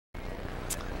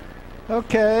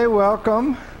Okay,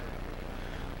 welcome.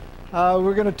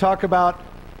 We're going to talk about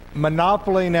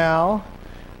monopoly now.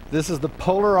 This is the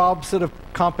polar opposite of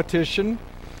competition.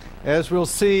 As we'll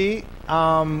see,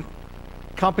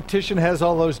 competition has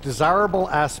all those desirable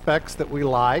aspects that we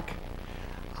like.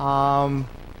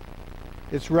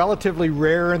 It's relatively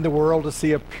rare in the world to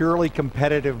see a purely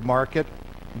competitive market,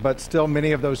 but still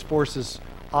many of those forces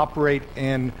operate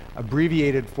in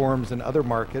abbreviated forms in other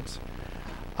markets.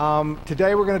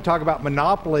 Today we're going to talk about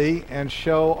monopoly and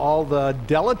show all the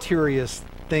deleterious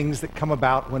things that come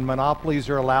about when monopolies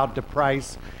are allowed to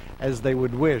price as they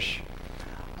would wish.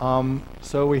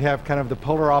 So we have kind of the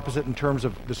polar opposite in terms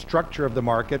of the structure of the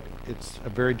market. It's a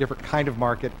very different kind of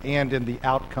market, and in the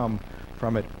outcome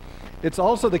from it. It's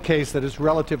also the case that it's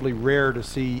relatively rare to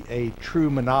see a true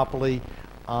monopoly,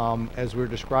 as we're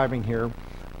describing here.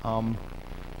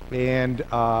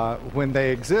 When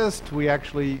they exist, we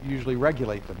actually usually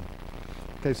regulate them.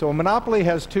 Okay, so a monopoly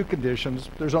has two conditions.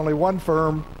 There's only one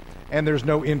firm, and there's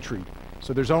no entry.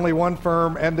 So there's only one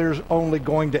firm, and there's only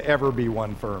going to ever be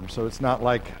one firm. So it's not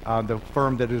like the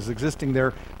firm that is existing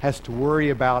there has to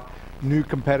worry about new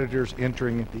competitors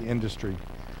entering the industry.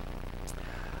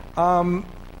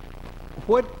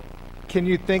 What can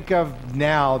you think of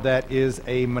now that is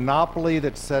a monopoly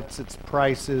that sets its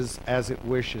prices as it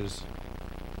wishes?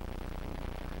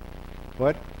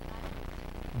 What?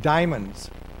 Diamonds.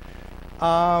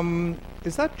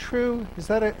 Is that true? Is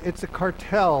that it's a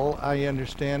cartel, I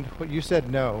understand. What you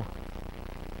said, no.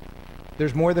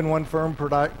 There's more than one firm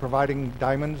providing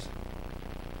diamonds?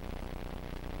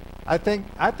 I think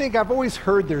I've always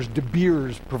heard there's De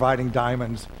Beers providing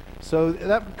diamonds. So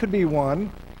that could be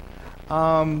one.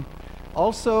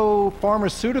 Also,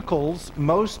 pharmaceuticals,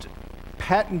 most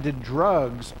patented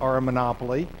drugs are a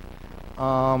monopoly.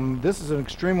 This is an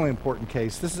extremely important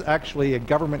case. This is actually a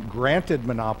government-granted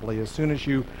monopoly. As soon as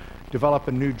you develop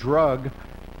a new drug,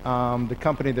 the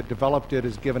company that developed it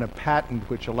is given a patent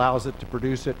which allows it to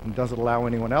produce it and doesn't allow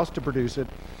anyone else to produce it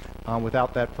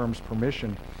without that firm's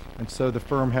permission. And so the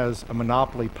firm has a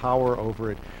monopoly power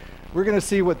over it. We're going to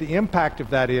see what the impact of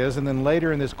that is, and then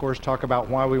later in this course talk about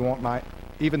why we won't,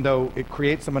 even though it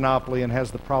creates a monopoly and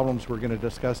has the problems we're going to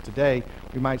discuss today,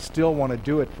 we might still want to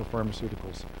do it for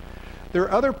pharmaceuticals. There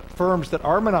are other firms that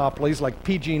are monopolies, like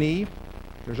PG&E.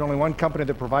 There's only one company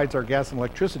that provides our gas and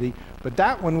electricity, but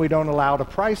that one we don't allow to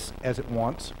price as it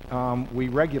wants. We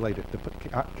regulate it. The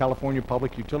California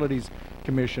Public Utilities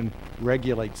Commission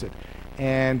regulates it.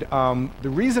 And the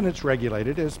reason it's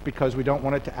regulated is because we don't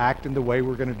want it to act in the way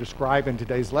we're going to describe in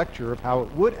today's lecture of how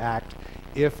it would act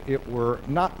if it were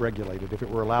not regulated, if it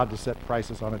were allowed to set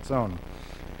prices on its own.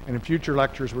 And in future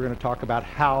lectures, we're going to talk about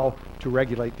how to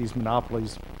regulate these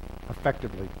monopolies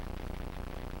effectively.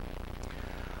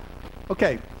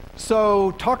 Okay,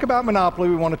 so talk about monopoly.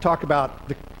 We want to talk about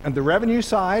the revenue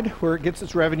side, where it gets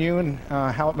its revenue and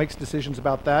how it makes decisions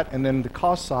about that, and then the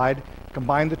cost side,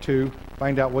 combine the two,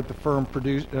 find out what the firm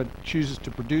chooses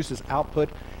to produce as output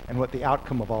and what the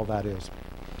outcome of all that is.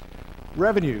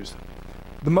 Revenues.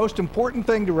 The most important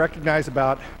thing to recognize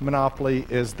about monopoly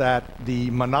is that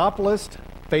the monopolist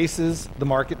faces the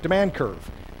market demand curve.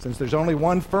 Since there's only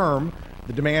one firm,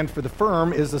 the demand for the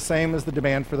firm is the same as the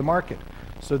demand for the market.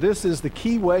 So this is the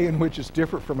key way in which it's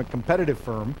different from a competitive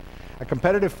firm. A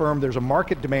competitive firm, there's a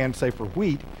market demand, say, for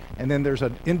wheat, and then there's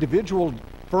an individual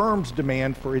firm's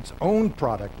demand for its own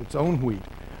product, its own wheat.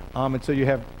 And so you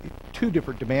have two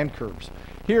different demand curves.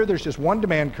 Here, there's just one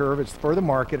demand curve. It's for the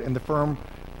market, and the firm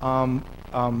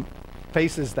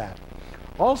faces that.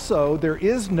 Also, there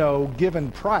is no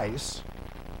given price.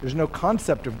 There's no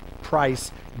concept of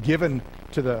price given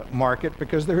to the market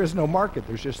because there is no market.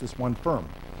 There's just this one firm.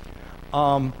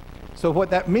 So what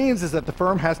that means is that the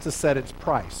firm has to set its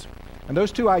price. And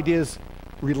those two ideas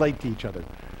relate to each other.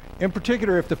 In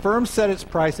particular, if the firm set its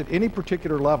price at any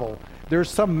particular level, there's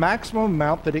some maximum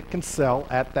amount that it can sell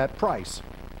at that price.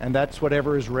 And that's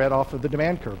whatever is read off of the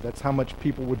demand curve. That's how much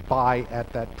people would buy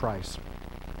at that price.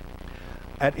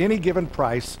 At any given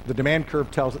price, the demand curve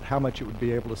tells it how much it would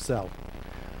be able to sell.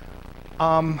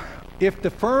 If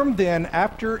the firm then,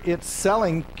 after it's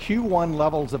selling Q1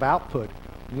 levels of output,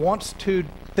 wants to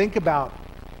think about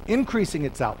increasing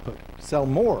its output, sell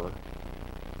more,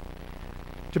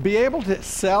 to be able to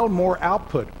sell more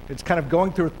output, it's kind of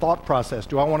going through a thought process.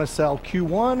 Do I want to sell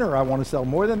Q1 or I want to sell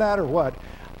more than that or what?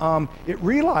 It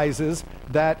realizes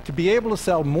that to be able to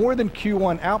sell more than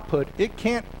Q1 output, it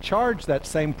can't charge that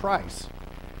same price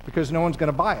because no one's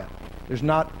going to buy it. There's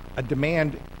not a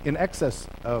demand in excess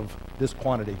of this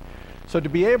quantity. So to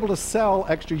be able to sell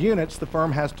extra units, the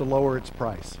firm has to lower its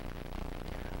price.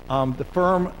 The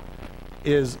firm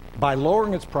is, by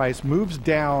lowering its price, moves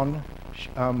down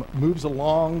moves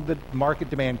along the market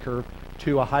demand curve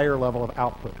to a higher level of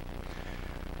output.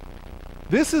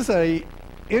 This is an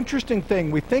interesting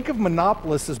thing. We think of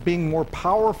monopolists as being more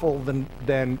powerful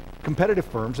than competitive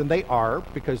firms, and they are,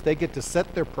 because they get to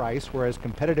set their price, whereas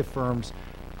competitive firms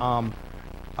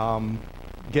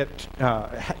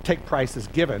take price as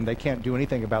given. They can't do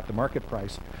anything about the market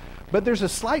price. But there's a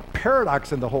slight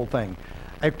paradox in the whole thing.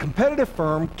 A competitive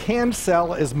firm can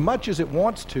sell as much as it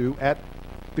wants to at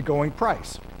the going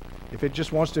price. If it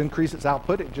just wants to increase its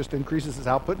output, it just increases its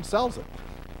output and sells it.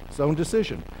 Its own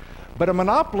decision. But a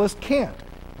monopolist can't.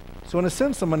 So in a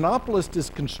sense, a monopolist is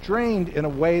constrained in a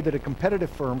way that a competitive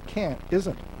firm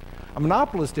isn't. A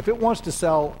monopolist, if it wants to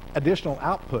sell additional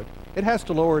output, it has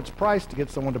to lower its price to get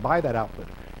someone to buy that output,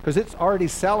 because it's already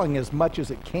selling as much as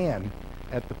it can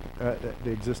at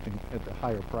the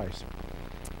higher price.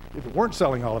 If it weren't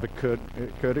selling all of it,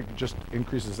 it just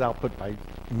increases output by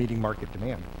meeting market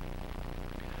demand.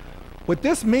 What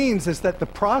this means is that the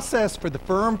process for the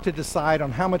firm to decide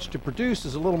on how much to produce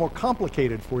is a little more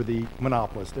complicated for the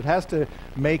monopolist. It has to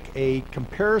make a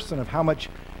comparison of how much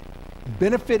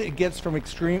benefit it gets from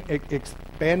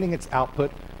expanding its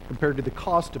output compared to the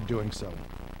cost of doing so.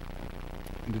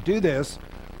 And to do this,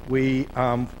 we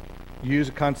use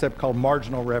a concept called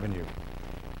marginal revenue.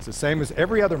 It's the same as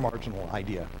every other marginal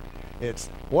idea. It's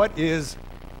what is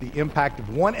the impact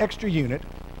of one extra unit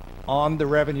on the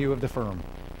revenue of the firm.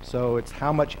 So it's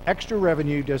how much extra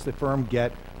revenue does the firm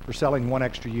get for selling one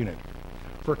extra unit.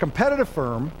 For a competitive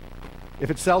firm,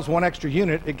 if it sells one extra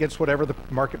unit, it gets whatever the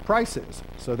market price is.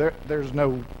 So there's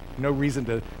no reason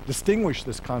to distinguish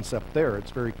this concept there. It's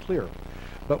very clear.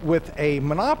 But with a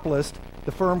monopolist,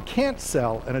 the firm can't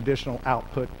sell an additional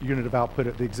unit of output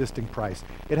at the existing price.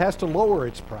 It has to lower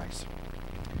its price.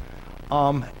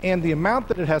 And the amount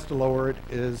that it has to lower it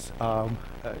is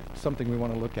something we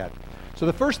want to look at. So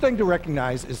the first thing to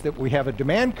recognize is that we have a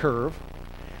demand curve,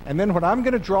 and then what I'm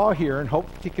going to draw here and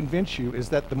hope to convince you is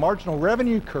that the marginal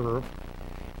revenue curve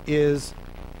is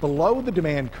below the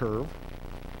demand curve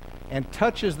and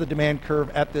touches the demand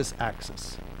curve at this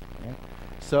axis. Okay?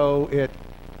 So it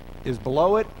is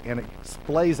below it, and it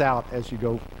splays out as you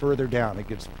go further down. It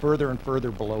gets further and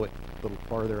further below it, a little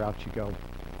farther out you go.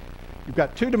 You've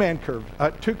got two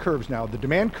curves now. The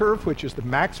demand curve, which is the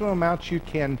maximum amount you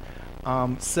can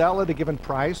sell at a given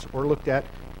price, or looked at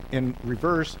in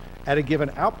reverse, at a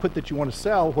given output that you want to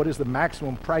sell, what is the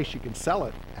maximum price you can sell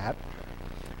it at?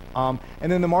 And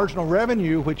then the marginal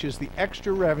revenue, which is the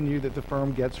extra revenue that the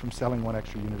firm gets from selling one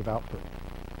extra unit of output.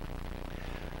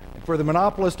 For the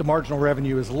monopolist, a marginal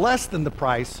revenue is less than the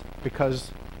price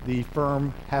because the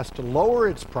firm has to lower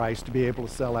its price to be able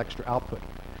to sell extra output.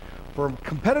 For a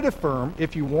competitive firm,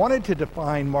 if you wanted to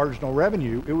define marginal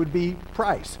revenue, it would be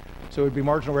price. So it would be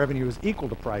marginal revenue is equal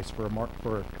to price for a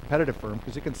competitive firm,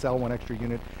 because it can sell one extra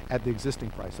unit at the existing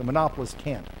price. A monopolist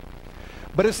can't.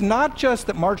 But it's not just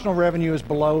that marginal revenue is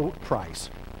below price.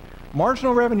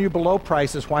 Marginal revenue below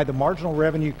price is why the marginal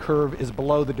revenue curve is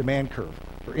below the demand curve.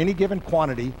 For any given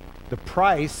quantity, the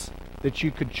price that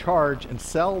you could charge and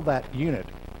sell that unit,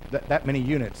 that many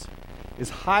units, is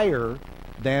higher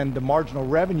than the marginal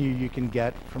revenue you can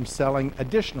get from selling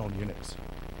additional units.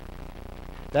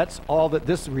 That's all that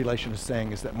this relation is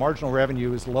saying, is that marginal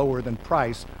revenue is lower than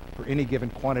price for any given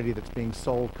quantity that's being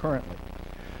sold currently.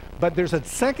 But there's a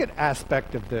second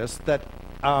aspect of this that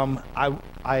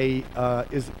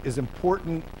is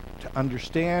important to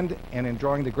understand, and in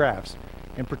drawing the graphs.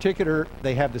 In particular,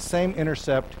 they have the same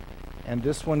intercept, and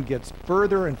this one gets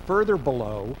further and further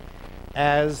below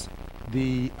as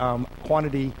the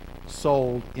quantity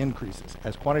sold increases.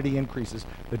 As quantity increases,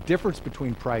 the difference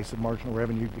between price and marginal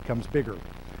revenue becomes bigger.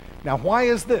 Now, why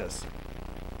is this?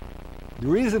 The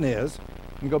reason is,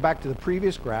 you can go back to the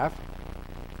previous graph.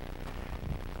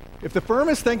 If the firm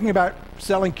is thinking about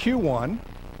selling Q1,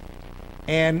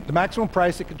 and the maximum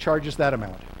price it can charge is that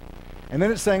amount, and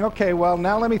then it's saying, okay, well,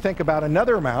 now let me think about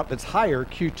another amount that's higher,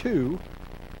 Q2,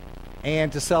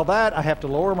 and to sell that, I have to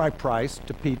lower my price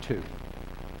to P2.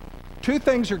 Two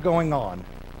things are going on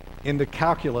in the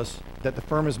calculus that the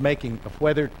firm is making of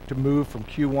whether to move from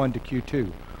Q1 to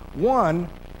Q2. One,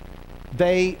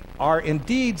 they are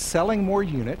indeed selling more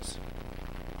units,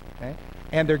 okay?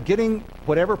 And they're getting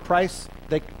whatever price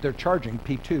they're charging,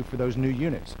 P2, for those new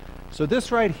units. So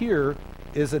this right here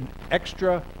is an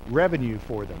extra revenue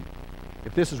for them.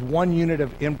 If this is 1 unit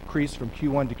of increase from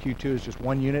Q1 to Q2 is just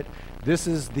 1 unit, this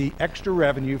is the extra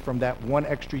revenue from that 1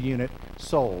 extra unit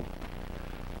sold.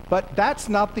 But that's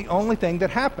not the only thing that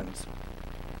happens.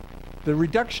 The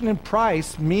reduction in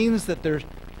price means that they're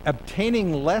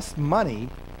obtaining less money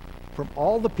from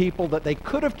all the people that they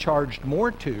could have charged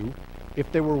more to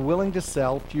if they were willing to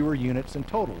sell fewer units in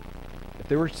total. If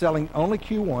they were selling only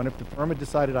Q1, if the firm had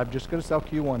decided I'm just going to sell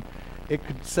Q1, it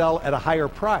could sell at a higher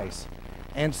price.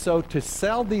 And so to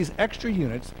sell these extra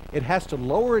units, it has to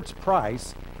lower its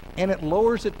price, and it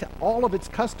lowers it to all of its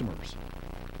customers.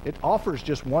 It offers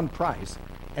just one price.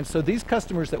 And so these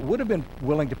customers that would have been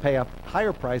willing to pay a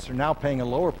higher price are now paying a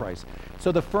lower price.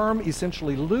 So the firm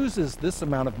essentially loses this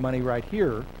amount of money right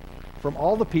here from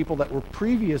all the people that were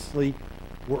previously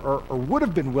or would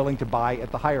have been willing to buy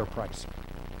at the higher price.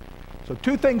 So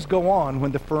two things go on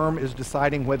when the firm is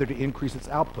deciding whether to increase its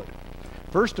output.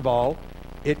 First of all,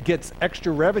 it gets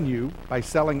extra revenue by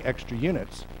selling extra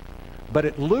units, but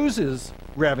it loses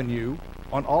revenue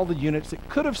on all the units it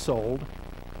could have sold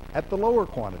at the lower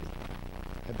quantity,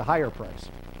 at the higher price.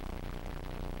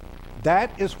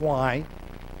 That is why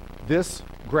this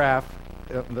graph,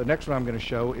 the next one I'm going to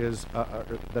show is,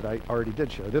 that I already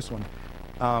did show, this one,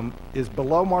 is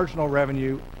below marginal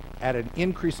revenue at an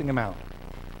increasing amount.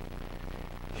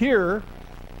 Here,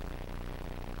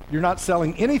 you're not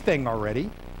selling anything already,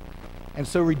 and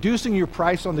so reducing your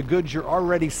price on the goods you're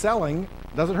already selling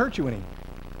doesn't hurt you any.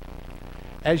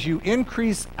 As you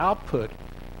increase output,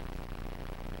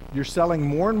 you're selling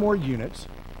more and more units,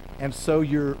 and so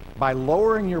by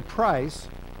lowering your price,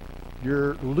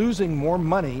 you're losing more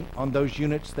money on those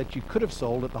units that you could have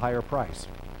sold at the higher price.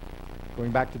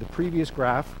 Going back to the previous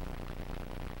graph,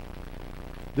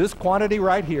 this quantity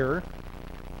right here,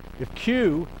 if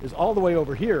Q is all the way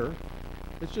over here,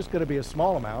 it's just going to be a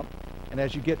small amount, and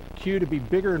as you get Q to be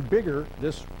bigger and bigger,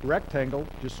 this rectangle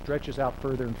just stretches out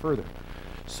further and further.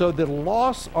 So the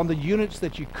loss on the units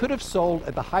that you could have sold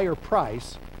at the higher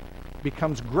price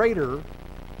becomes greater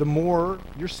the more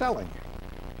you're selling.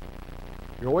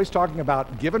 You're always talking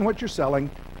about, given what you're selling,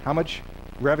 how much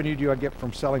revenue do I get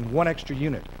from selling one extra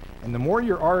unit? And the more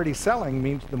you're already selling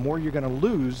means the more you're going to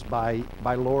lose by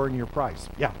lowering your price.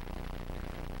 Yeah?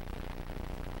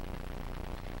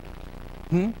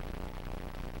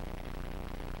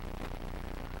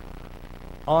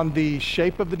 On the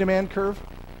shape of the demand curve?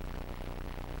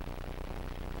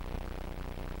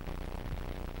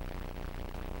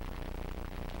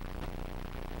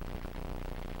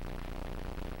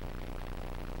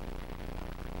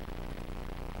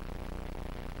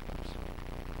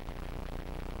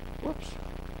 Whoops,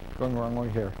 going the wrong way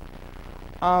here.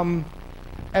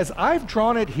 As I've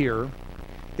drawn it here,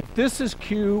 if this is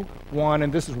Q1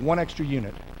 and this is one extra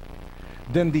unit,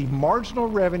 then the marginal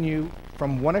revenue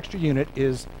from one extra unit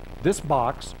is this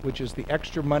box, which is the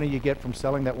extra money you get from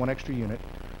selling that one extra unit,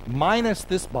 minus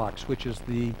this box, which is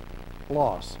the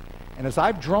loss. And as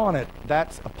I've drawn it,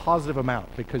 that's a positive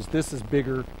amount because this is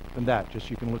bigger than that, just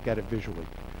so you can look at it visually.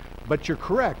 But you're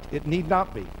correct, it need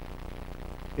not be.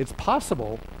 It's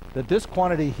possible that this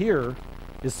quantity here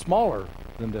is smaller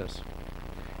than this.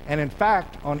 And in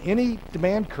fact, on any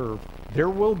demand curve, there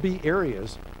will be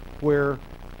areas where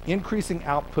increasing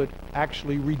output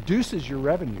actually reduces your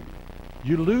revenue.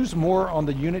 You lose more on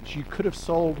the units you could have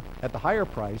sold at the higher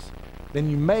price than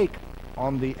you make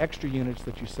on the extra units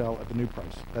that you sell at the new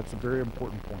price. That's a very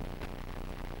important point.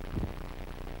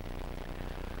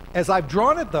 As I've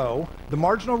drawn it though, the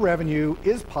marginal revenue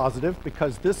is positive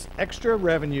because this extra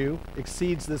revenue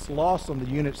exceeds this loss on the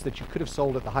units that you could have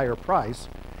sold at the higher price,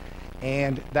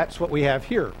 and that's what we have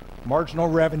here. Marginal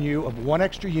revenue of one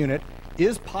extra unit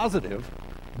is positive,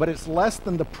 but it's less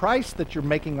than the price that you're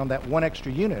making on that one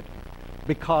extra unit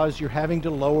because you're having to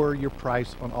lower your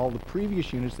price on all the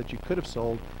previous units that you could have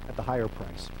sold at the higher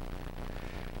price.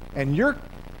 And your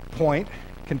point,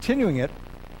 continuing it,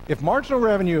 if marginal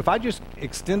revenue, if I just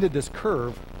extended this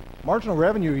curve, marginal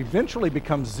revenue eventually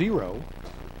becomes zero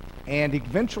and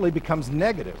eventually becomes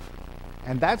negative.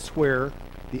 And that's where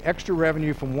the extra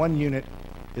revenue from one unit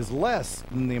is less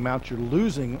than the amount you're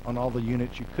losing on all the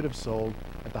units you could have sold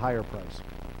at the higher price.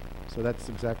 So that's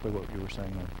exactly what you were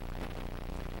saying there.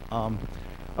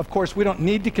 Of course, we don't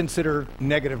need to consider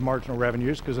negative marginal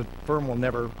revenues because a firm will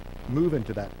never move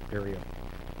into that area.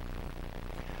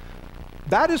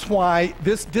 That is why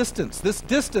this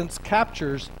distance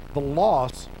captures the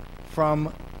loss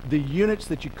from the units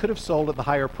that you could have sold at the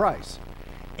higher price.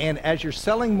 And as you're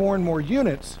selling more and more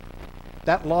units,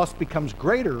 that loss becomes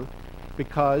greater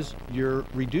because you're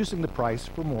reducing the price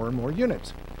for more and more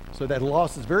units. So that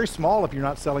loss is very small if you're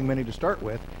not selling many to start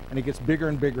with, and it gets bigger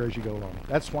and bigger as you go along.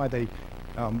 That's why they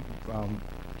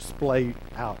splay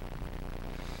out.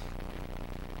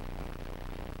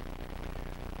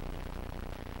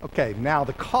 Okay, now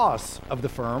the costs of the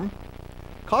firm.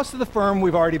 Cost of the firm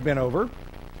we've already been over.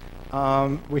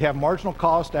 We have marginal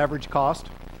cost, average cost,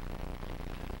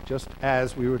 just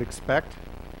as we would expect.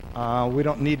 We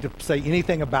don't need to say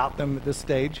anything about them at this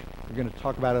stage. We're going to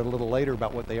talk about it a little later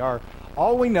about what they are.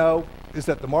 All we know is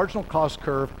that the marginal cost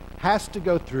curve has to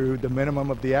go through the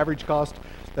minimum of the average cost.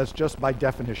 That's just by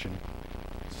definition.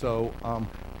 So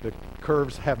the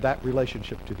curves have that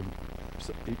relationship to them,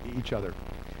 each other.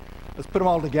 Let's put them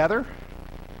all together.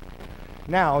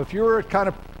 Now, if you're a kind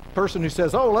of person who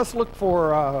says, oh, let's look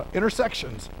for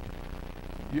intersections,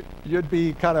 you'd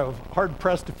be kind of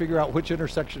hard-pressed to figure out which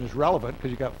intersection is relevant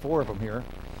because you've got 4 of them here.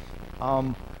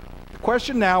 The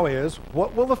question now is,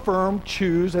 what will the firm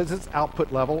choose as its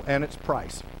output level and its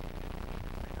price?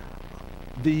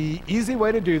 The easy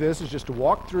way to do this is just to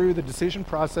walk through the decision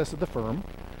process of the firm.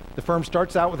 The firm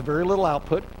starts out with very little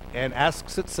output and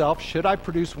asks itself, should I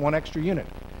produce 1 extra unit?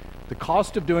 The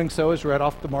cost of doing so is read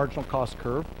off the marginal cost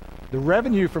curve. The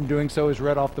revenue from doing so is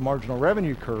read off the marginal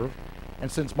revenue curve.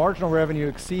 And since marginal revenue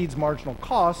exceeds marginal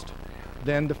cost,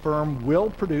 then the firm will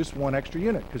produce 1 extra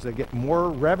unit because they get more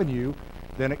revenue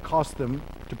than it costs them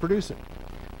to produce it.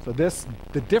 So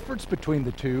the difference between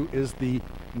the two is in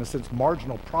a sense,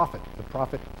 marginal profit, the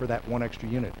profit for that 1 extra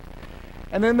unit.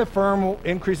 And then the firm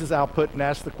increases output and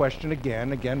asks the question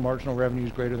again. Again, marginal revenue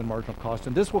is greater than marginal cost.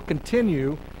 And this will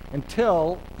continue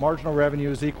until marginal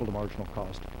revenue is equal to marginal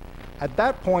cost. At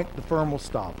that point, the firm will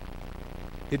stop.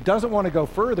 It doesn't want to go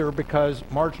further because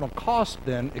marginal cost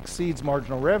then exceeds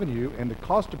marginal revenue, and the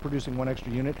cost of producing 1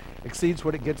 extra unit exceeds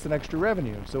what it gets in extra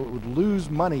revenue. So it would lose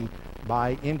money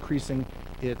by increasing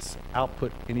its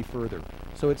output any further.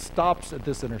 So it stops at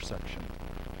this intersection.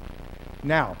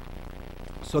 Now,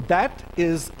 so that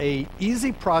is an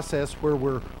easy process where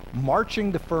we're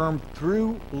marching the firm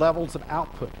through levels of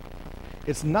output.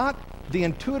 It's not the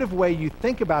intuitive way you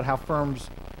think about how firms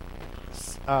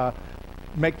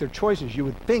make their choices. You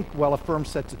would think, well, a firm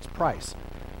sets its price.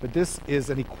 But this is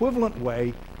an equivalent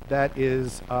way that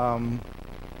is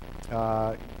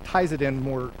ties it in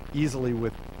more easily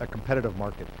with a competitive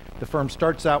market. The firm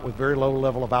starts out with very low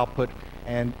level of output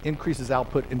and increases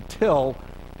output until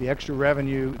the extra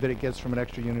revenue that it gets from an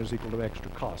extra unit is equal to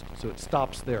extra cost. So it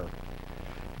stops there.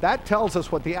 That tells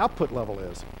us what the output level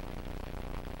is.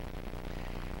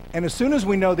 And as soon as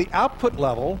we know the output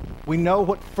level, we know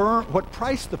what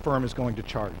price the firm is going to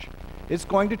charge. It's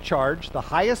going to charge the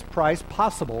highest price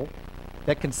possible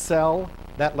that can sell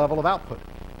that level of output.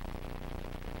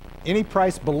 Any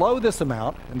price below this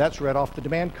amount, and that's read off the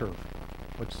demand curve.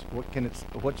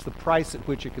 What's the price at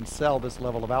which it can sell this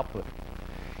level of output?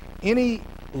 Any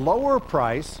lower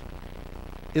price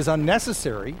is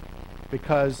unnecessary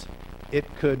because it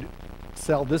could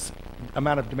sell this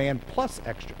amount of demand plus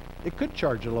extra. It could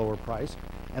charge a lower price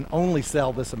and only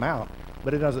sell this amount,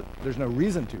 but it doesn't. There's no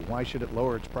reason to. Why should it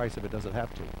lower its price if it doesn't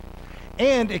have to?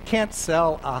 And it can't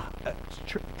sell a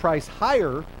price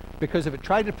higher because if it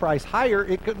tried to price higher,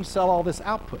 it couldn't sell all this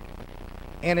output.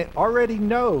 And it already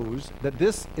knows that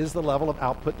this is the level of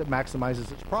output that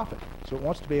maximizes its profit. So it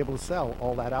wants to be able to sell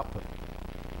all that output.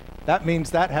 That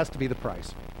means that has to be the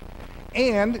price.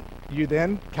 And you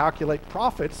then calculate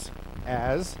profits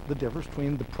as the difference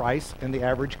between the price and the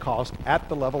average cost at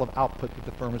the level of output that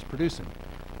the firm is producing.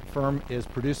 The firm is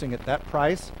producing at that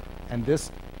price, and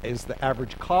this is the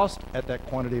average cost at that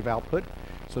quantity of output.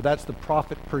 So that's the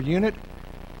profit per unit.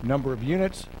 Number of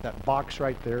units, that box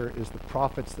right there is the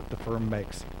profits that the firm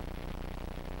makes.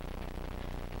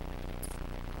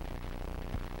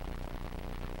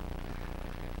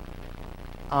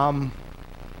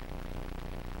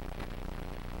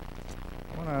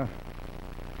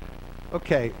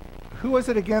 Okay, who was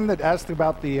it again that asked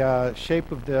about the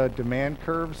shape of the demand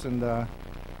curves? And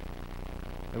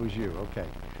it was you, okay.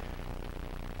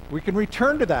 We can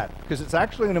return to that because it's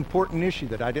actually an important issue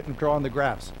that I didn't draw on the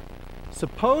graphs.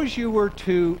 Suppose you were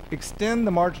to extend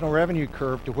the marginal revenue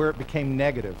curve to where it became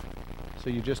negative. So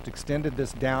you just extended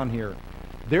this down here.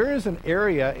 There is an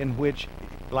area in which,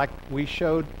 like we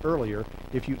showed earlier,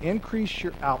 if you increase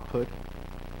your output,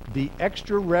 the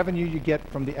extra revenue you get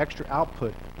from the extra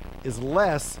output is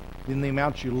less than the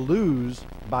amount you lose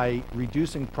by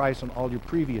reducing price on all your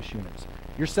previous units.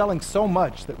 You're selling so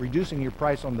much that reducing your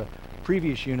price on the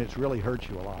previous units really hurts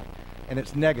you a lot, and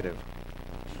it's negative.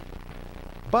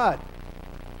 But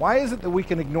why is it that we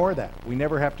can ignore that? We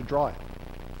never have to draw it.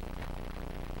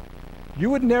 You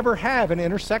would never have an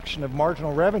intersection of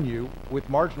marginal revenue with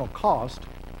marginal cost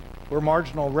where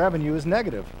marginal revenue is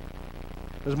negative,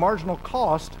 because marginal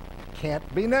cost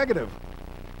can't be negative.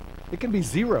 It can be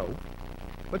zero.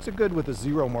 What's it good with a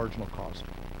zero marginal cost?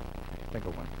 Think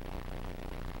of one.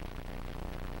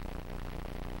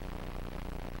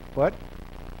 What?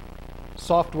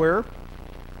 Software,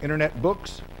 internet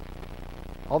books,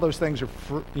 All those things are,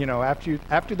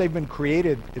 after they've been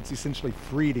created, it's essentially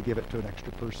free to give it to an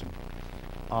extra person.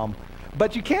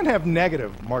 But you can't have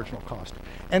negative marginal cost.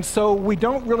 And so we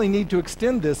don't really need to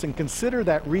extend this and consider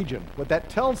that region. What that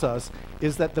tells us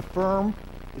is that the firm,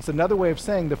 it's another way of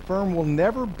saying the firm will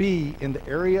never be in the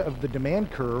area of the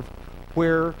demand curve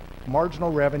where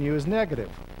marginal revenue is negative,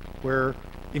 where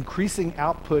increasing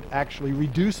output actually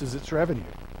reduces its revenue.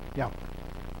 Yeah.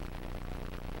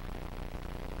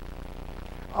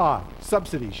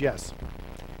 Subsidies, yes.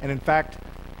 And in fact,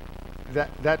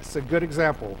 that's a good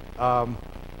example.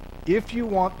 If you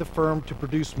want the firm to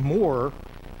produce more,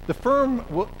 the firm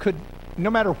could, no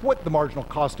matter what the marginal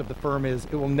cost of the firm is,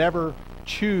 it will never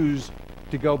choose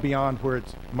to go beyond where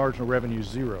its marginal revenue is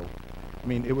zero. I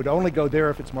mean, it would only go there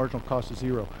if its marginal cost is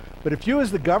zero. But if you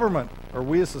as the government or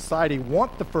we as society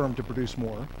want the firm to produce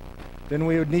more, then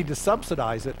we would need to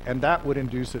subsidize it, and that would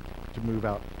induce it to move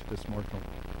out to this marginal.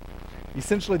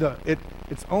 Essentially,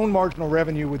 its own marginal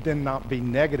revenue would then not be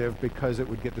negative because it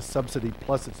would get the subsidy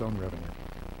plus its own revenue.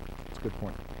 That's a good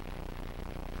point.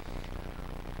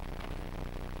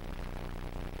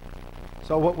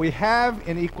 So what we have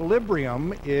in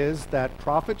equilibrium is that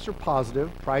profits are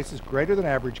positive, price is greater than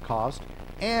average cost,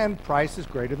 and price is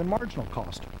greater than marginal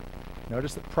cost.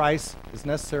 Notice that price is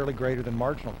necessarily greater than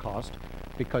marginal cost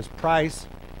because because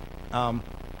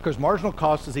marginal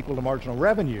cost is equal to marginal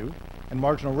revenue, and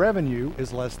marginal revenue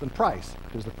is less than price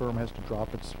because the firm has to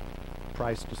drop its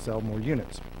price to sell more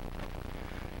units.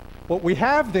 What we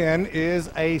have then is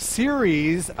a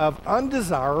series of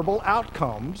undesirable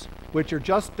outcomes which are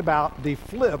just about the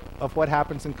flip of what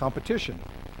happens in competition.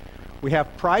 We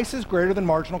have price is greater than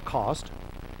marginal cost.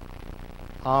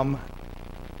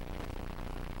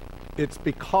 It's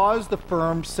because the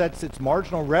firm sets its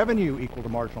marginal revenue equal to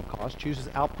marginal cost, chooses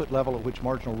output level at which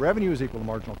marginal revenue is equal to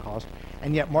marginal cost,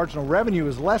 and yet marginal revenue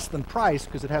is less than price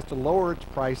because it has to lower its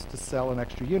price to sell an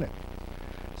extra unit.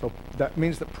 So that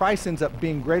means that price ends up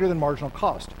being greater than marginal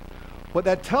cost. What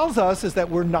that tells us is that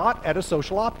we're not at a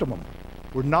social optimum.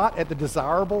 We're not at the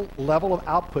desirable level of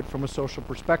output from a social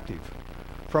perspective.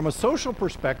 From a social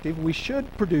perspective, we should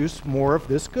produce more of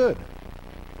this good.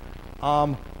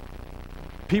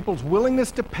 People's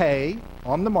willingness to pay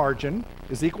on the margin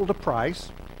is equal to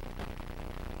price,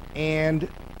 and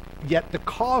yet the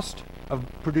cost of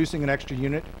producing an extra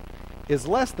unit is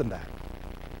less than that.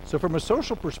 So from a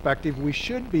social perspective, we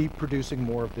should be producing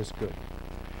more of this good.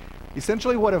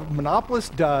 Essentially, what a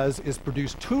monopolist does is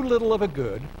produce too little of a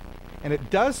good, and it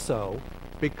does so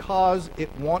because it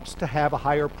wants to have a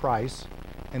higher price,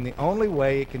 and the only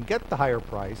way it can get the higher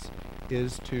price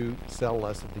is to sell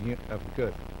less of the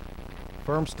good. The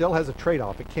firm still has a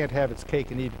trade-off. It can't have its cake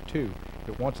and eat it too. If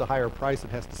it wants a higher price, it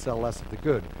has to sell less of the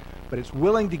good. But it's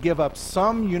willing to give up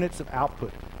some units of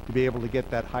output to be able to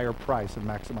get that higher price and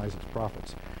maximize its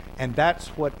profits. And that's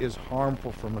what is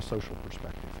harmful from a social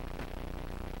perspective.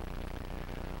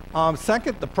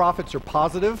 Second, the profits are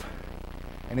positive.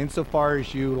 And insofar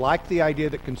as you like the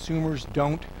idea that consumers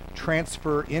don't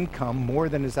transfer income more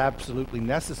than is absolutely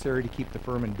necessary to keep the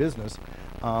firm in business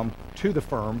to the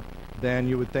firm, then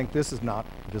you would think this is not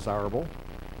desirable.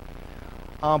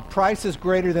 Price is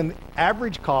greater than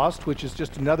average cost, which is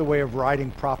just another way of writing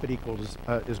profit equals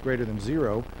is greater than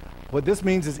zero. What this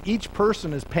means is each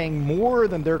person is paying more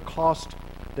than their cost,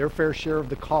 their fair share of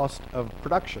the cost of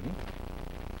production.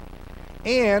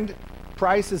 And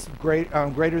price is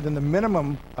greater than the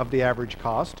minimum of the average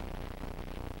cost,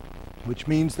 which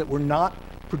means that we're not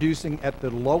producing at the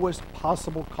lowest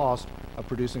possible cost of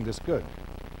producing this good.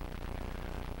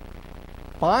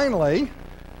 Finally,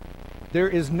 there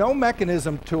is no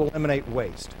mechanism to eliminate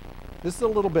waste. This is a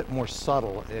little bit more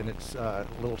subtle, and it's a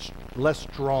little less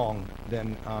strong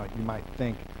than you might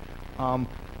think.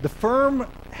 The firm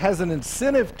has an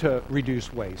incentive to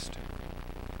reduce waste.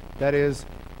 That is,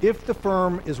 if the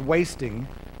firm is wasting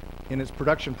in its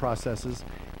production processes,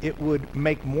 it would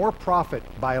make more profit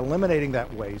by eliminating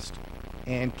that waste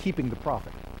and keeping the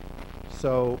profit.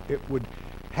 So it would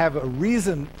have a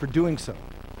reason for doing so.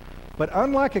 But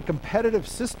unlike a competitive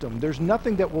system, there's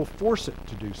nothing that will force it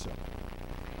to do so.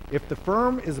 If the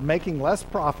firm is making less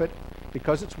profit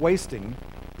because it's wasting,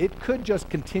 it could just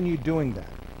continue doing that.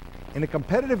 In a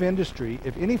competitive industry,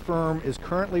 if any firm is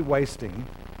currently wasting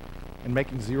and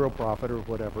making zero profit or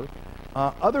whatever,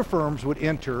 other firms would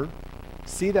enter,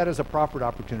 see that as a profit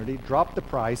opportunity, drop the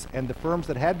price, and the firms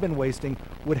that had been wasting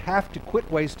would have to quit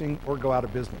wasting or go out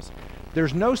of business.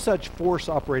 There's no such force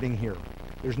operating here.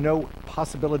 There's no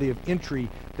possibility of entry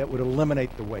that would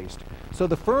eliminate the waste. So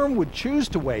the firm would choose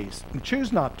to waste and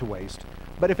choose not to waste,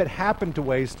 but if it happened to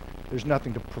waste, there's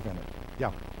nothing to prevent it.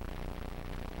 Yeah.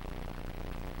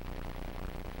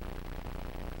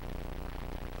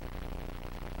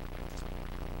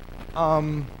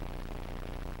 the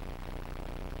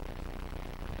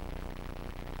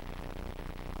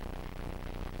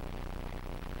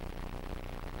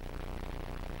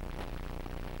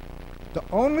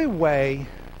only way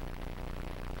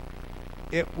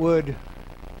it would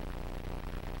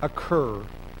occur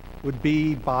would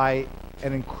be by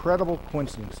an incredible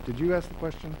coincidence. Did you ask the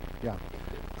question? Yeah.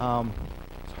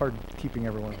 It's hard keeping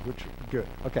everyone, which good.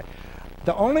 Okay.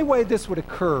 The only way this would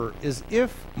occur is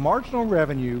if marginal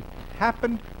revenue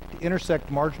happened to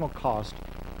intersect marginal cost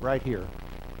right here.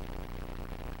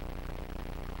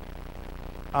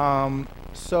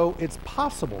 So it's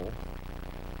possible,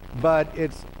 but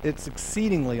it's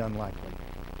exceedingly unlikely.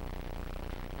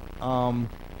 I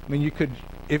mean, you could,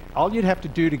 if all you'd have to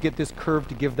do to get this curve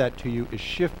to give that to you is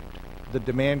shift the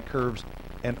demand curves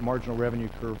and marginal revenue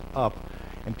curve up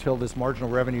until this marginal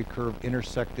revenue curve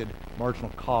intersected marginal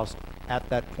cost at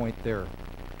that point there.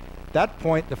 At that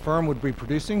point, the firm would be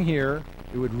producing here,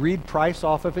 it would read price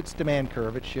off of its demand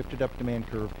curve, its shifted up demand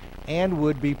curve, and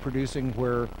would be producing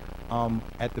where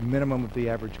at the minimum of the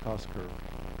average cost curve.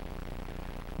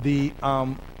 The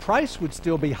price would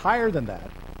still be higher than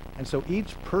that, and so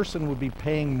each person would be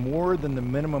paying more than the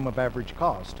minimum of average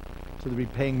cost. So they'd be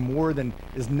paying more than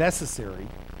is necessary,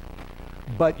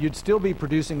 but you'd still be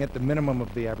producing at the minimum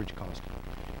of the average cost.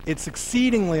 It's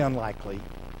exceedingly unlikely,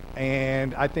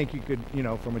 and I think you could,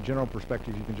 from a general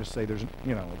perspective, you can just say there's,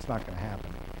 it's not going to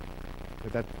happen.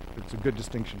 But it's a good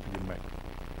distinction for you to make.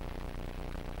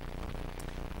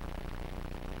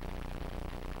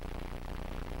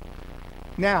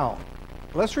 Now,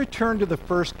 let's return to the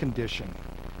first condition,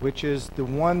 which is the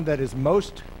one that is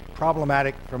most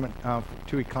problematic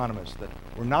to economists, that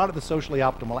we're not at the socially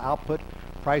optimal output,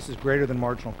 price is greater than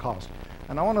marginal cost.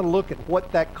 And I want to look at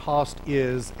what that cost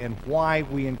is and why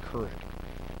we incur it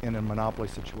in a monopoly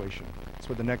situation. That's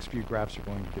what the next few graphs are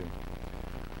going to do.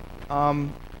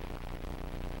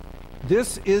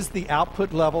 This is the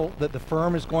output level that the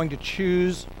firm is going to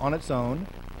choose on its own,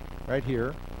 right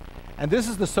here. And this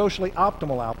is the socially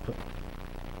optimal output.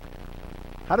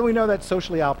 How do we know that's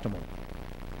socially optimal?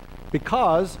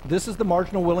 Because this is the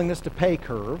marginal willingness to pay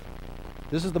curve.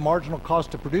 This is the marginal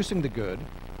cost of producing the good.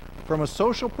 From a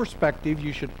social perspective,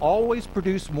 you should always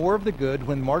produce more of the good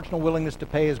when marginal willingness to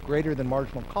pay is greater than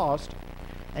marginal cost,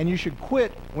 and you should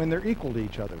quit when they're equal to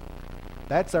each other.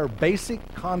 That's our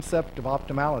basic concept of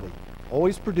optimality.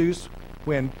 Always produce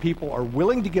when people are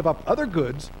willing to give up other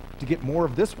goods to get more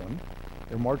of this one.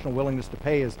 Their marginal willingness to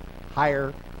pay is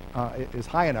higher, is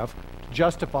high enough to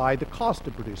justify the cost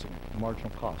of producing it, the marginal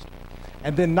cost.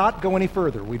 And then not go any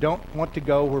further. We don't want to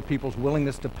go where people's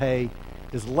willingness to pay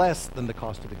is less than the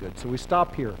cost of the good. So we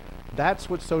stop here. That's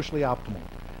what's socially optimal.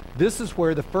 This is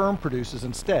where the firm produces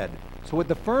instead. So what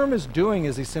the firm is doing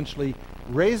is essentially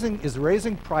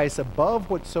raising price above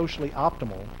what's socially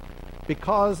optimal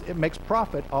because it makes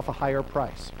profit off a higher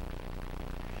price.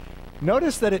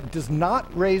 Notice that it does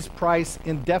not raise price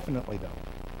indefinitely, though.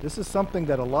 This is something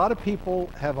that a lot of people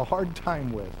have a hard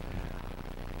time with.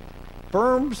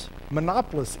 Firms,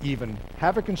 monopolists even,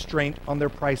 have a constraint on their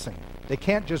pricing. They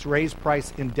can't just raise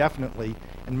price indefinitely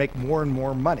and make more and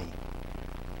more money.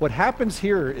 What happens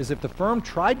here is if the firm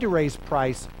tried to raise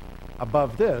price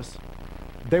above this,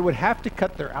 they would have to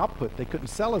cut their output. They couldn't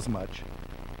sell as much,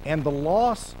 and the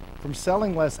loss from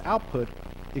selling less output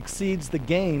exceeds the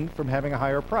gain from having a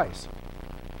higher price.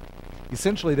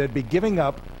 Essentially, they'd be giving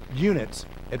up units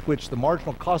at which the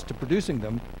marginal cost of producing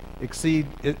them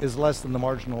is less than the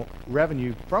marginal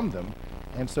revenue from them,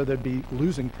 and so they'd be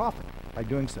losing profit by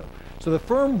doing so. So the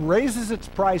firm raises its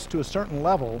price to a certain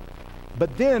level,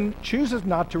 but then chooses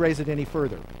not to raise it any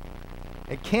further.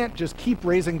 It can't just keep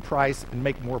raising price and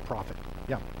make more profit.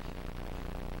 Yeah.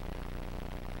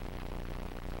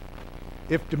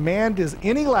 If demand is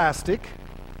inelastic,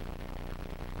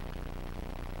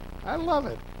 I love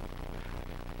it.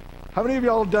 How many of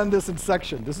y'all have done this in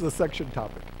section? This is a section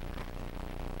topic.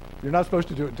 You're not supposed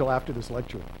to do it until after this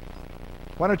lecture.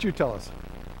 Why don't you tell us?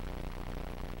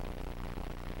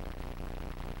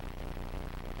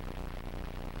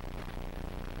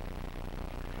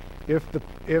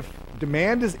 If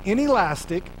demand is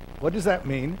inelastic, what does that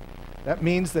mean? That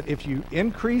means that if you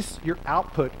increase your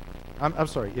output,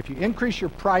 if you increase your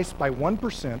price by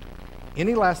 1%,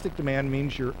 inelastic demand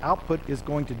means your output is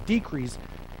going to decrease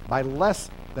by less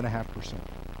than 0.5%.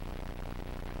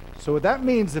 So what that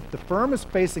means, if the firm is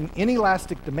facing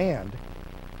inelastic demand,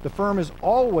 the firm is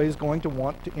always going to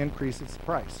want to increase its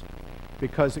price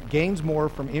because it gains more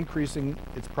from increasing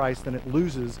its price than it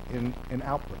loses in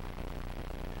output.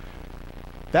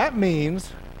 That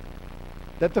means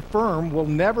that the firm will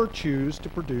never choose to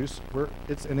produce where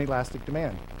it's inelastic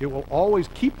demand. It will always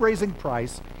keep raising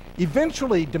price.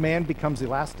 Eventually, demand becomes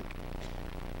elastic.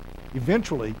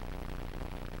 Eventually,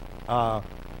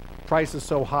 price is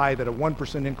so high that a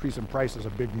 1% increase in price is a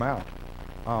big amount.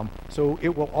 So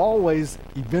it will always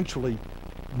eventually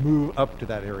move up to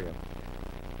that area.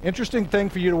 Interesting thing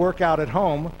for you to work out at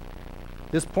home,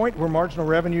 this point where marginal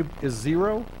revenue is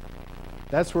 0,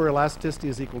 that's where elasticity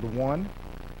is equal to 1.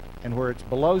 And where it's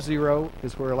below 0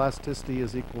 is where elasticity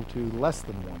is equal to less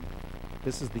than 1.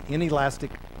 This is the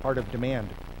inelastic part of demand.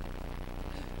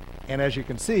 And as you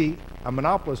can see, a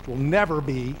monopolist will never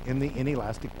be in the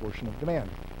inelastic portion of demand.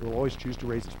 It will always choose to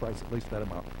raise its price at least that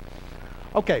amount.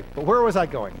 Okay, but where was I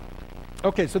going?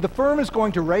 Okay, so the firm is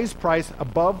going to raise price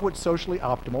above what's socially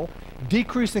optimal,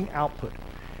 decreasing output.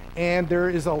 And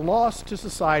there is a loss to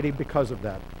society because of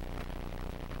that.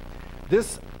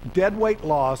 This deadweight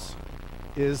loss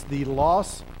is the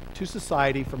loss to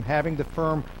society from having the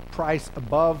firm price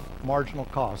above marginal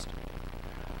cost.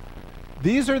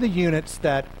 These are the units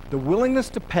that the willingness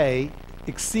to pay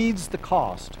exceeds the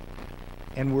cost,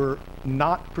 and we're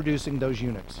not producing those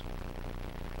units.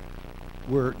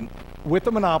 With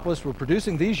the monopolist, we're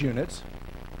producing these units.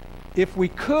 If we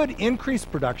could increase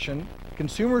production,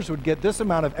 consumers would get this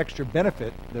amount of extra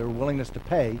benefit, their willingness to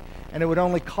pay, and it would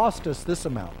only cost us this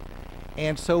amount.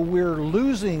 And so we're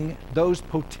losing those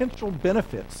potential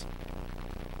benefits.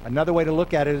 Another way to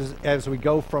look at it is as we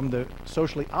go from the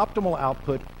socially optimal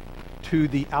output to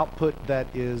the output that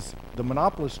is the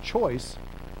monopolist's choice,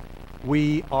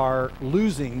 we are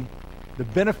losing the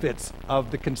benefits of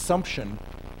the consumption,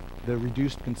 the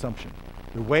reduced consumption.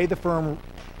 The way the firm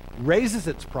raises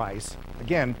its price,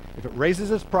 again, if it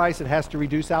raises its price, it has to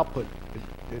reduce output.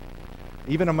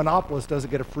 Even a monopolist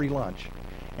doesn't get a free lunch.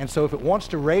 And so if it wants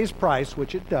to raise price,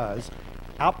 which it does,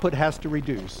 output has to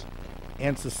reduce.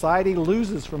 And society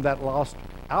loses from that lost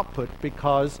output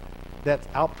because that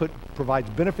output provides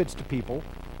benefits to people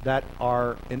that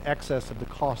are in excess of the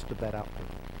cost of that output.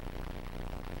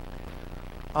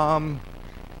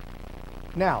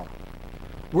 Now,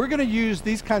 we're going to use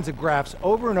these kinds of graphs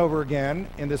over and over again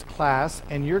in this class,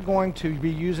 and you're going to be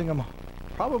using them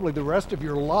probably the rest of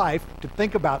your life to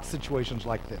think about situations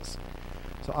like this.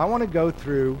 So I want to go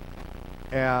through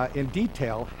in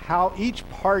detail how each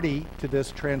party to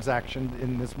this transaction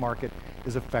in this market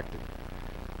is affected.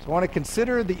 So I want to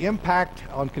consider the impact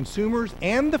on consumers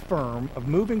and the firm of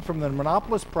moving from the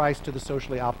monopolist price to the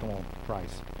socially optimal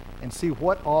price and see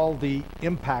what all the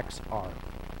impacts are.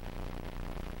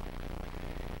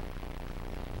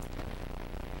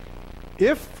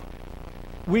 If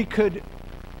we could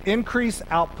increase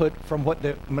output from what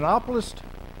the monopolist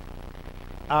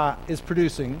is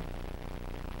producing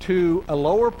to a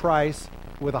lower price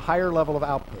with a higher level of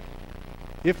output,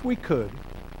 if we could,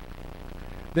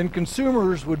 then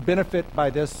consumers would benefit by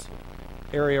this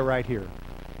area right here.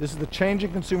 This is the change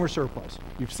in consumer surplus.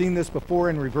 You've seen this before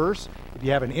in reverse. If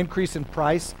you have an increase in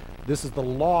price, this is the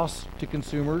loss to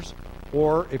consumers,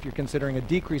 or if you're considering a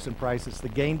decrease in price, it's the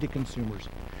gain to consumers.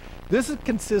 This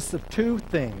consists of two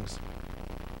things.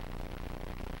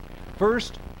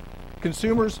 First,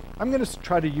 consumers, I'm going to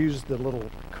try to use the little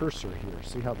cursor here,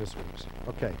 see how this works.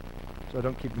 Okay, so I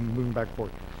don't keep moving back and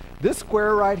forth. This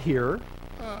square right here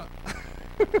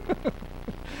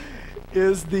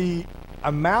is the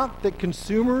amount that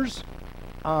consumers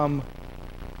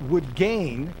would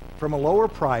gain from a lower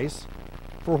price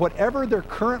for whatever they're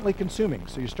currently consuming.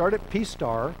 So you start at P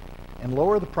star and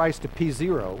lower the price to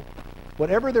P0.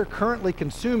 Whatever they're currently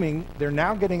consuming, they're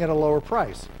now getting at a lower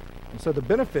price. And so the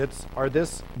benefits are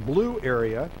this blue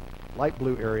area, light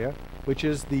blue area, which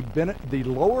is the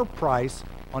lower price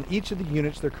on each of the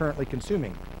units they're currently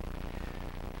consuming.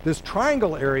 This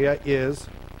triangle area is,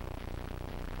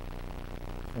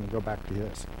 I'm going to go back to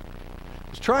this.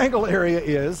 This triangle area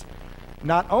is,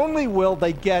 not only will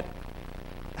they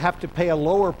have to pay a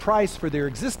lower price for their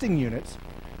existing units,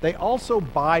 they also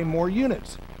buy more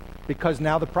units because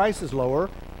now the price is lower,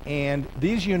 and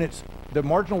these units, the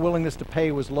marginal willingness to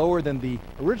pay was lower than the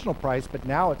original price, but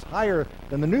now it's higher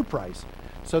than the new price.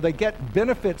 So they get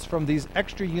benefits from these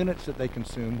extra units that they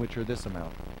consume, which are this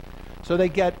amount. So they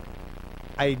get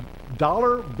a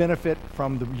dollar benefit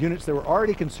from the units they were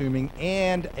already consuming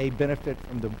and a benefit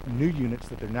from the new units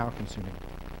that they're now consuming.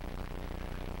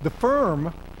 The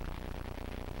firm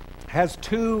has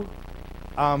two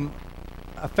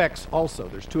effects also.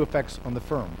 There's two effects on the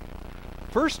firm.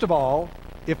 First of all,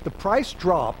 if the price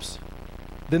drops,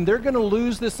 then they're going to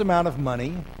lose this amount of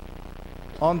money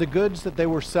on the goods that they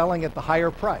were selling at the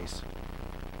higher price.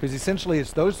 Because essentially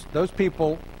it's those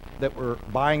people that were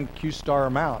buying Q star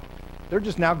amount they're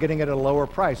just now getting it at a lower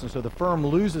price, and so the firm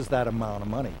loses that amount of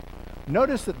money.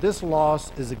 Notice that this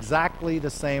loss is exactly the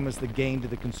same as the gain to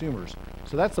the consumers.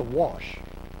 So that's a wash.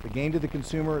 The gain to the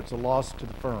consumer, it's a loss to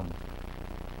the firm.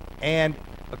 And,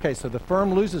 okay, so the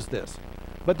firm loses this.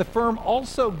 But the firm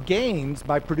also gains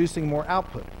by producing more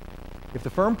output. If the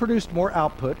firm produced more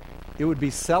output, it would be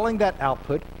selling that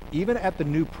output, even at the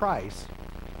new price,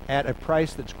 at a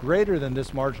price that's greater than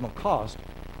this marginal cost,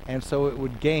 and so it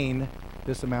would gain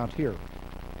this amount here.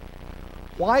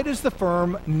 Why does the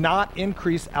firm not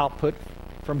increase output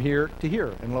from here to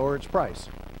here and lower its price?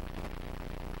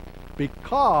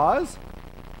 Because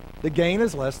the gain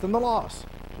is less than the loss,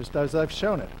 just as I've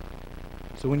shown it.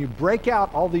 So when you break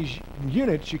out all these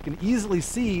units, you can easily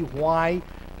see why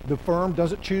the firm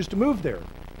doesn't choose to move there.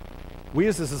 We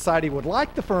as a society would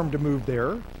like the firm to move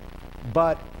there,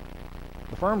 but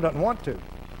the firm doesn't want to.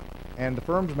 And the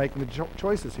firm's making the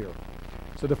choices here.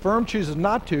 So the firm chooses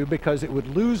not to because it would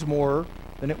lose more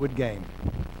than it would gain.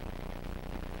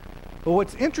 But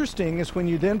what's interesting is when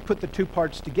you then put the two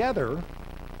parts together,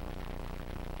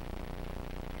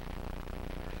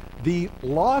 the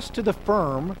loss to the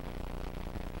firm,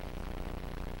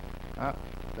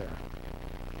 there.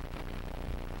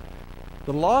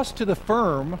 The loss to the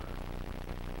firm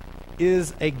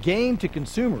is a gain to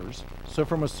consumers. So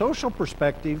from a social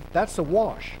perspective, that's a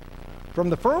wash. From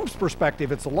the firm's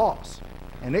perspective, it's a loss.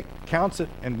 And it counts it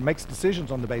and makes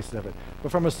decisions on the basis of it.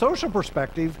 But from a social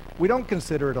perspective, we don't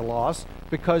consider it a loss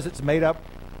because it's made up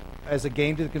as a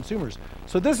gain to the consumers.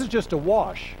 So this is just a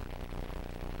wash.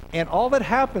 And all that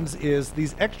happens is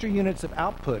these extra units of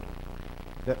output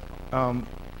that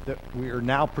we are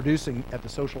now producing at the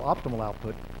social optimal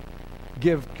output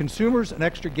give consumers an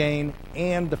extra gain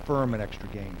and the firm an extra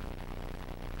gain.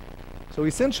 So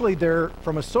essentially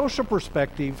from a social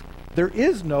perspective, there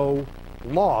is no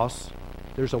loss.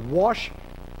 There's a wash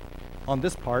on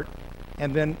this part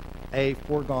and then a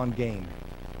foregone gain.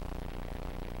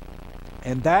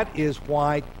 And that is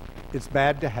why it's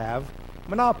bad to have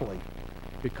monopoly,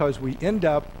 because we end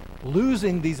up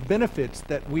losing these benefits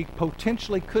that we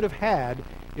potentially could have had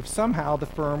if somehow the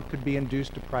firm could be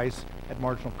induced to price at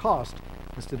marginal cost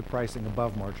instead of pricing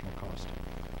above marginal cost.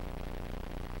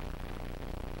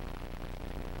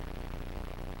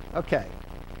 Okay,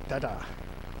 ta-da.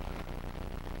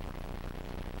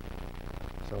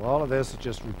 So all of this is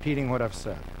just repeating what I've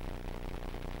said.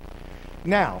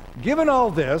 Now, given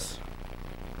all this,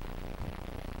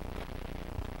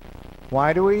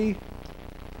 why do we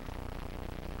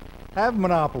have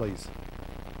monopolies?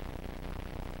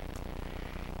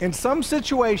 In some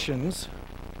situations,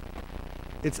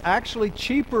 it's actually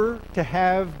cheaper to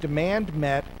have demand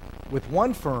met with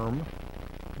one firm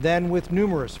than with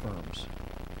numerous firms.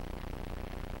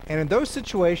 And in those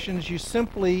situations,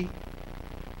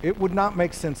 it would not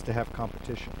make sense to have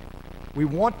competition. We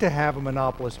want to have a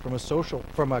monopolist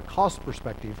from a cost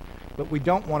perspective, but we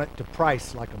don't want it to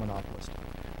price like a monopolist.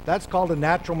 That's called a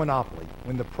natural monopoly.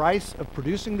 When the price of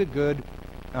producing the good,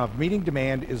 of meeting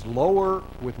demand, is lower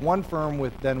with one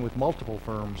firm than with multiple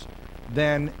firms,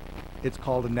 then it's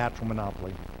called a natural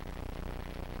monopoly.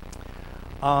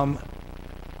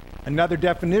 Another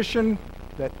definition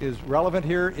that is relevant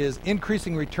here is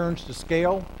increasing returns to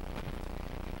scale.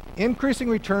 Increasing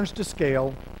returns to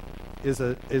scale is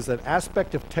an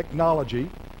aspect of technology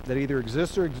that either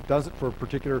exists or does it for a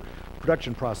particular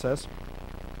production process.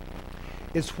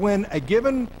 It's when a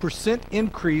given percent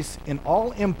increase in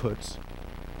all inputs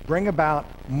bring about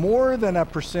more than a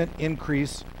percent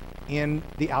increase in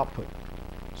the output.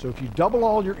 So if you double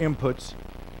all your inputs,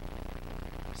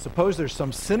 suppose there's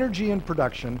some synergy in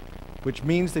production, which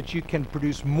means that you can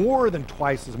produce more than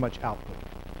twice as much output.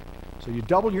 So you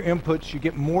double your inputs, you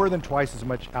get more than twice as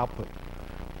much output.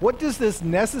 What does this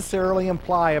necessarily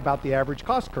imply about the average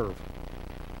cost curve?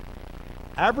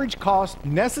 Average cost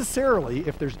necessarily,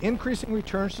 if there's increasing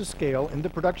returns to scale in the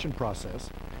production process,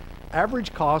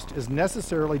 average cost is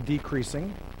necessarily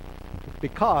decreasing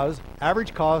because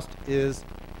average cost is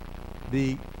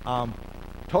the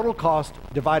total cost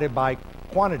divided by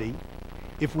quantity.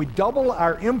 If we double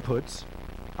our inputs,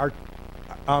 our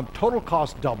total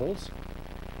cost doubles,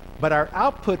 but our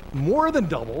output more than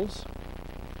doubles.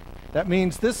 That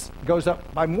means this goes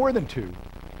up by more than 2.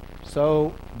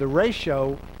 So the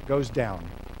ratio goes down.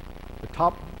 The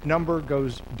top number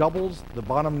doubles, the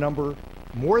bottom number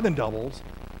more than doubles,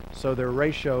 so their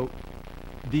ratio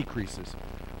decreases.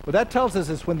 What that tells us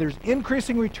is when there's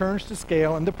increasing returns to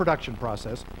scale in the production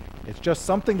process, it's just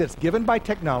something that's given by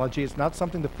technology. It's not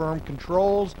something the firm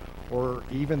controls or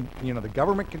even the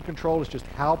government can control. It's just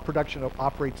how production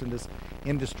operates in this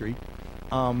industry.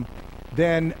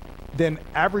 Then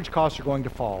average costs are going to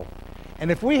fall.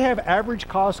 And if we have average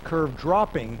cost curve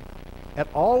dropping at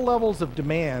all levels of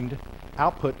demand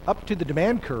output up to the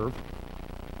demand curve,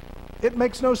 it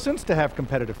makes no sense to have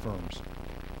competitive firms.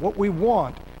 What we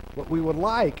want, what we would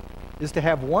like, is to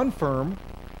have one firm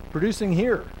producing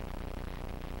here,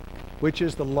 which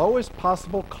is the lowest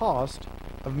possible cost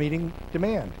of meeting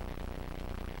demand.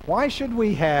 Why should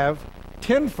we have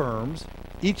 10 firms,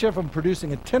 each of them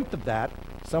producing a tenth of that,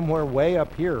 somewhere way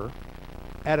up here,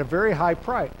 at a very high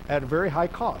price, at a very high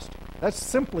cost? That's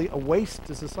simply a waste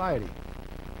to society.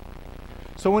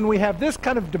 So when we have this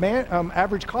kind of demand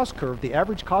average cost curve, the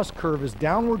average cost curve is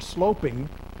downward sloping,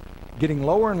 getting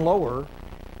lower and lower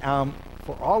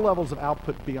for all levels of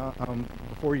output beyond,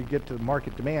 before you get to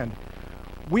market demand.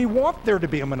 We want there to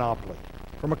be a monopoly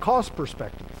from a cost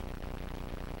perspective,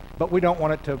 but we don't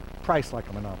want it to price like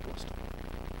a monopolist.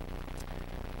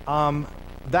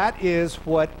 That is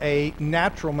what a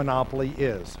natural monopoly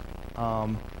is.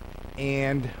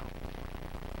 And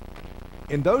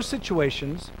in those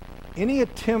situations, any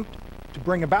attempt to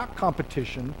bring about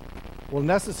competition will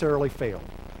necessarily fail.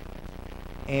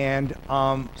 And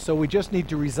so we just need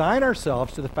to resign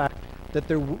ourselves to the fact that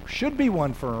there should be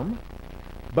one firm,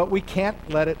 but we can't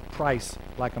let it price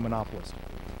like a monopolist.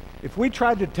 If we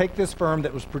tried to take this firm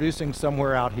that was producing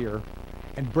somewhere out here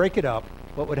and break it up,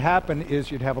 what would happen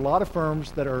is you'd have a lot of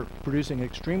firms that are producing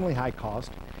extremely high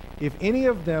cost. If any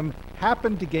of them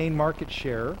happen to gain market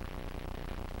share,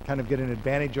 kind of get an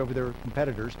advantage over their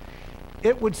competitors,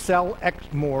 it would sell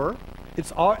more.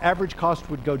 Its average cost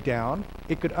would go down.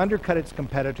 It could undercut its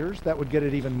competitors. That would get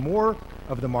it even more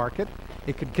of the market.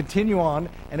 It could continue on,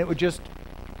 and it would just,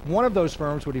 one of those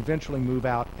firms would eventually move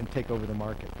out and take over the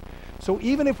market. So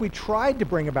even if we tried to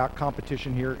bring about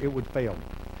competition here, it would fail.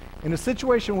 In a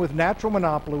situation with natural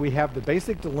monopoly, we have the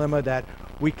basic dilemma that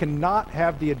we cannot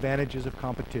have the advantages of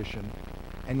competition,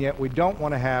 and yet we don't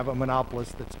want to have a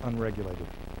monopolist that's unregulated.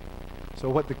 So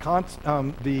what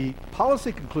the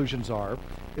policy conclusions are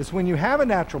is when you have a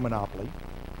natural monopoly,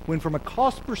 when from a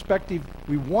cost perspective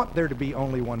we want there to be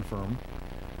only one firm,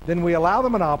 then we allow the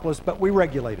monopolist, but we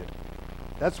regulate it.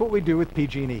 That's what we do with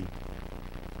PG&E.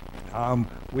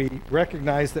 We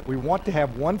recognize that we want to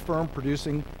have one firm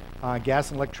producing gas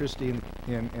and electricity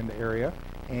in the area,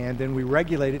 and then we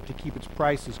regulate it to keep its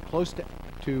price as close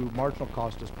to marginal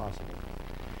cost as possible.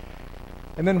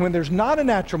 And then when there's not a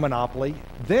natural monopoly,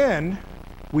 then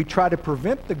we try to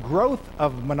prevent the growth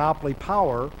of monopoly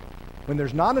power. When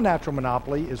there's not a natural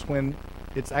monopoly is when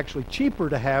it's actually cheaper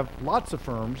to have lots of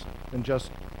firms than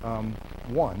just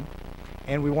one.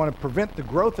 And we want to prevent the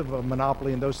growth of a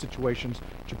monopoly in those situations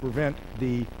to prevent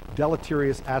the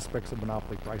deleterious aspects of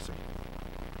monopoly pricing.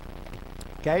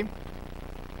 Okay?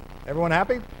 Everyone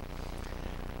happy?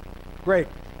 Great.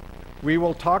 We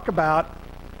will talk about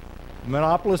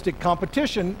monopolistic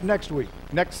competition next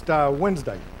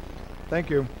Wednesday. Thank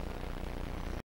you.